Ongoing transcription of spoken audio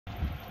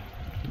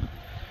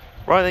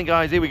Right then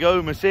guys, here we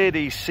go.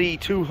 Mercedes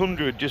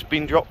C200 just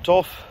been dropped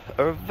off.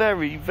 A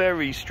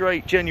very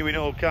straight, genuine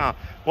old car.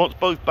 Once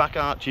both back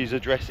arches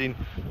addressing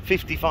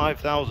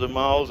 55,000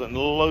 miles and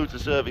loads of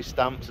service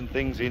stamps and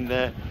things in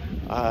there.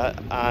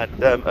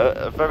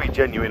 A very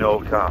genuine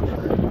old car.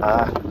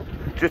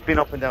 Just been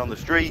up and down the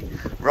street,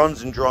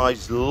 runs and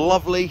drives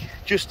lovely,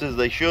 just as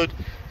they should.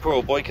 Poor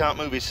old boy can't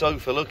move his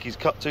sofa. Look, he's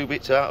cut 2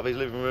 bits out of his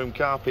living room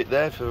carpet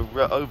there for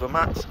over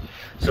mats.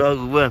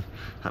 So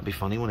that'd be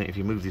funny, wouldn't it, if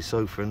you moved his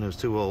sofa and there's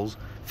 2 holes.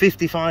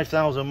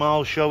 55,000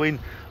 miles showing,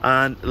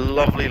 and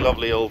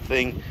lovely old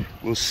thing.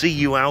 We'll see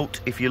you out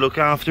if you look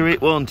after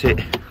it, won't it?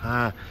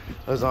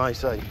 As I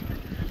say,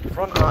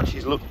 front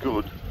arches look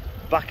good,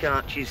 back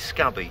arches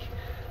scabby,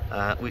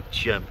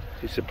 which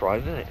is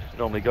surprising, isn't it?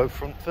 Normally go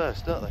front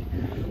first, don't they?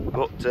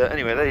 But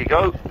anyway, there you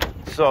go.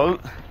 So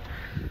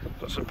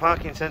got some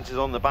parking sensors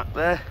on the back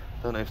there.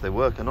 Don't know if they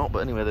work or not, but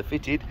anyway, they're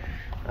fitted.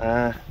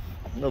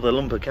 Another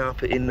lumber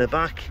carpet in the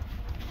back.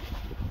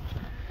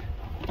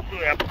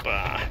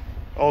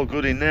 All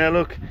good in there,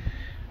 look.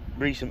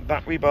 Recent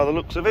battery by the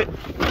looks of it.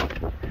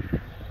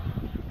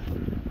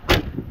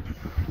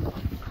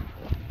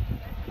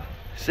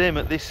 Same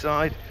at this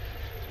side.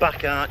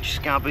 Back arch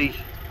scabby.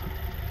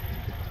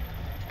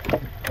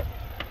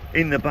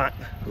 In the back,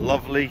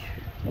 lovely.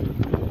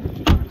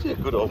 It's a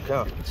good old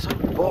car. It's so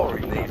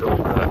boring, these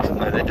old cars,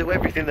 aren't they? They do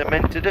everything they're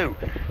meant to do.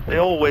 They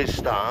always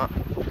start,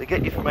 they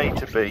get you from A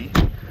to B,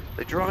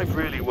 they drive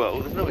really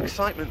well. There's no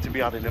excitement to be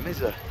had in them, is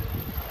there?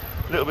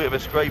 A little bit of a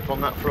scrape on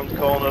that front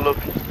corner, look.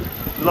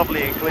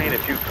 Lovely and clean, a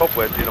few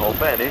cobwebs in all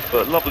fairness,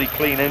 but lovely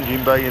clean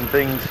engine bay and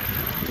things.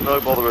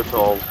 No bother at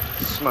all.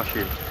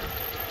 Smashing.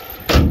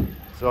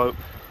 So,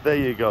 there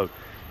you go.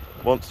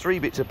 Wants 3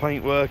 bits of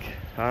paintwork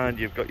and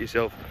you've got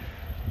yourself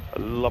a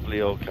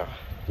lovely old car.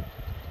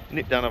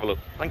 Nip down, have a look.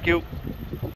 Thank you.